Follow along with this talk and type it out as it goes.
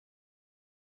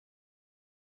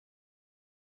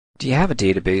Do you have a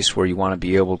database where you want to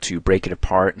be able to break it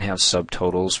apart and have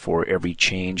subtotals for every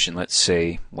change? And let's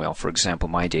say, well, for example,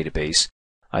 my database,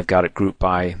 I've got it grouped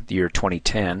by the year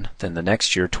 2010, then the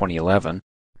next year, 2011.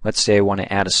 Let's say I want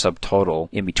to add a subtotal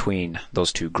in between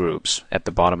those two groups, at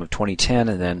the bottom of 2010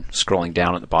 and then scrolling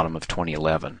down at the bottom of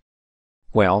 2011.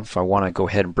 Well, if I want to go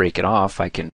ahead and break it off, I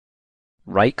can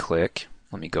right-click,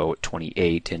 let me go at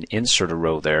 28 and insert a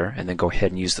row there, and then go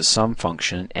ahead and use the sum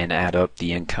function and add up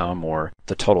the income or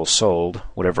the total sold,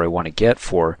 whatever I want to get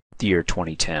for the year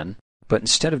 2010. But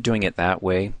instead of doing it that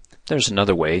way, there's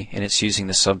another way, and it's using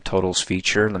the subtotals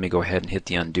feature. Let me go ahead and hit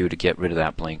the undo to get rid of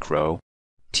that blank row.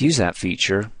 To use that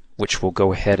feature, which will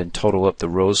go ahead and total up the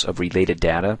rows of related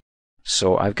data.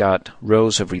 So I've got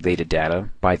rows of related data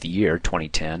by the year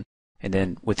 2010, and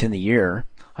then within the year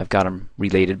I've got them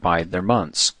related by their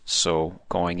months, so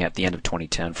going at the end of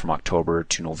 2010 from October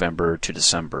to November to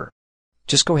December.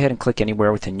 Just go ahead and click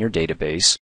anywhere within your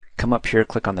database. Come up here,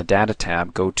 click on the Data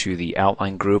tab, go to the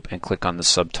Outline group, and click on the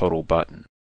Subtotal button.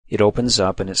 It opens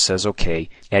up and it says, okay,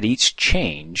 at each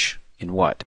change in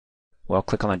what? Well,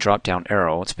 click on the drop-down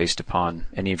arrow. It's based upon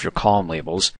any of your column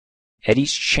labels. At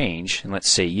each change, and let's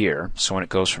say year, so when it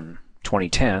goes from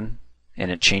 2010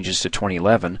 and it changes to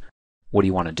 2011, what do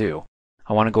you want to do?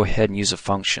 I want to go ahead and use a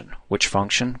function. Which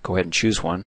function? Go ahead and choose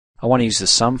one. I want to use the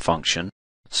sum function.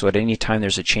 So at any time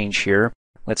there's a change here,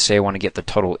 let's say I want to get the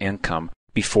total income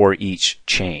before each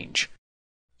change.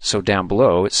 So down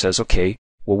below it says, okay,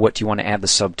 well, what do you want to add the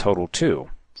subtotal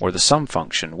to? Or the sum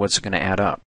function, what's it going to add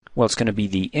up? Well, it's going to be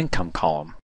the income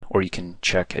column, or you can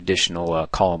check additional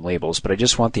column labels, but I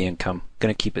just want the income. I'm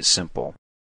going to keep it simple.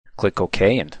 Click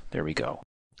OK, and there we go.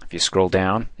 If you scroll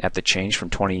down at the change from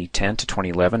 2010 to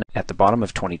 2011, at the bottom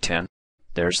of 2010,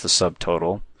 there's the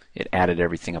subtotal. It added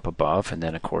everything up above, and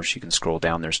then of course you can scroll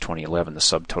down, there's 2011, the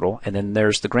subtotal, and then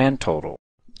there's the grand total.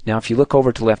 Now if you look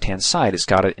over to the left-hand side, it's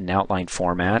got it in outline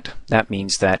format. That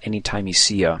means that anytime you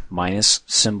see a minus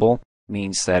symbol,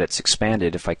 means that it's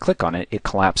expanded. If I click on it, it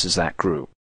collapses that group,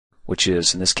 which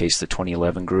is, in this case, the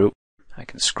 2011 group. I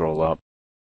can scroll up.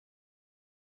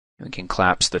 We can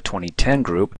collapse the 2010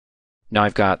 group. Now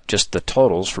I've got just the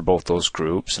totals for both those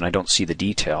groups, and I don't see the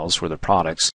details or the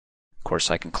products. Of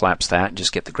course, I can collapse that and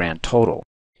just get the grand total.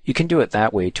 You can do it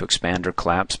that way to expand or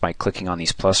collapse by clicking on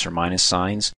these plus or minus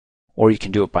signs, or you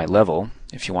can do it by level.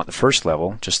 If you want the first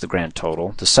level, just the grand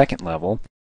total. The second level,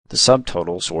 the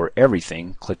subtotals, or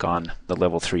everything, click on the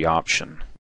level 3 option.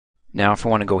 Now if I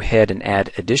want to go ahead and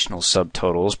add additional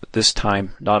subtotals, but this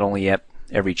time not only at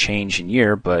every change in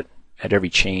year, but at every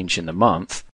change in the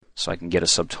month, so I can get a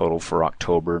subtotal for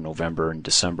October, November, and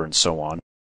December, and so on.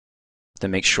 Then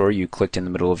make sure you clicked in the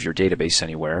middle of your database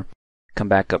anywhere. Come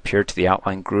back up here to the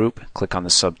outline group, click on the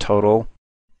subtotal.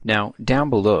 Now down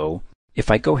below, if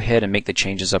I go ahead and make the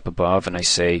changes up above and I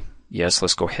say, yes,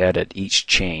 let's go ahead at each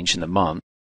change in the month,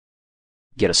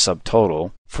 get a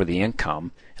subtotal for the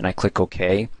income, and I click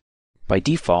OK, by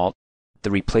default,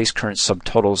 the replace current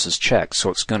subtotals is checked, so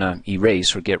it's going to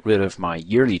erase or get rid of my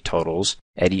yearly totals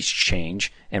at each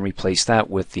change and replace that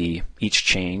with the each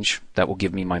change that will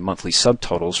give me my monthly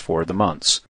subtotals for the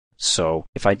months. So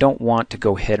if I don't want to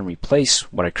go ahead and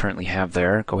replace what I currently have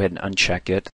there, go ahead and uncheck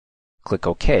it, click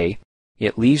OK.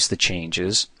 It leaves the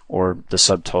changes or the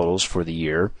subtotals for the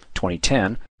year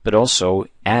 2010, but also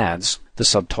adds the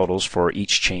subtotals for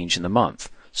each change in the month.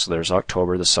 So there's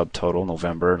October, the subtotal,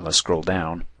 November, let's scroll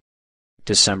down,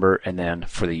 December, and then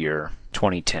for the year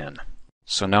 2010.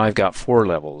 So now I've got 4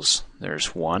 levels.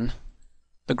 There's 1,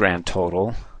 the grand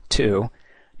total, 2.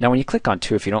 Now when you click on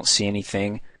 2, if you don't see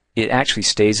anything, it actually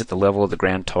stays at the level of the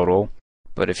grand total,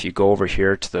 but if you go over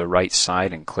here to the right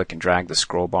side and click and drag the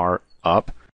scroll bar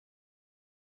up,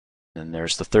 then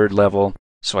there's the 3rd level.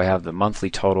 So I have the monthly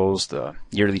totals, the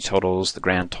yearly totals, the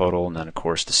grand total, and then of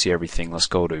course to see everything, let's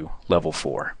go to level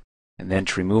 4. And then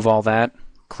to remove all that,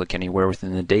 click anywhere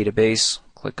within the database,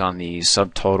 click on the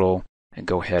subtotal, and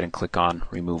go ahead and click on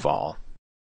Remove All.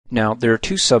 Now there are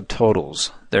 2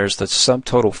 subtotals. There's the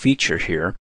subtotal feature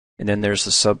here, and then there's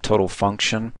the subtotal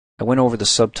function. I went over the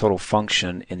subtotal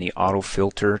function in the auto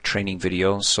filter training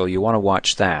video, so you want to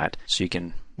watch that so you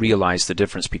can realize the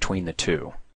difference between the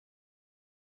 2.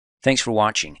 Thanks for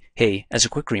watching. Hey, as a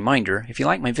quick reminder, if you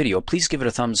like my video, please give it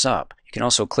a thumbs up. You can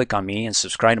also click on me and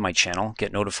subscribe to my channel,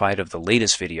 get notified of the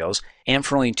latest videos, and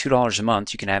for only $2 a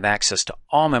month, you can have access to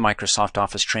all my Microsoft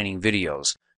Office training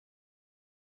videos.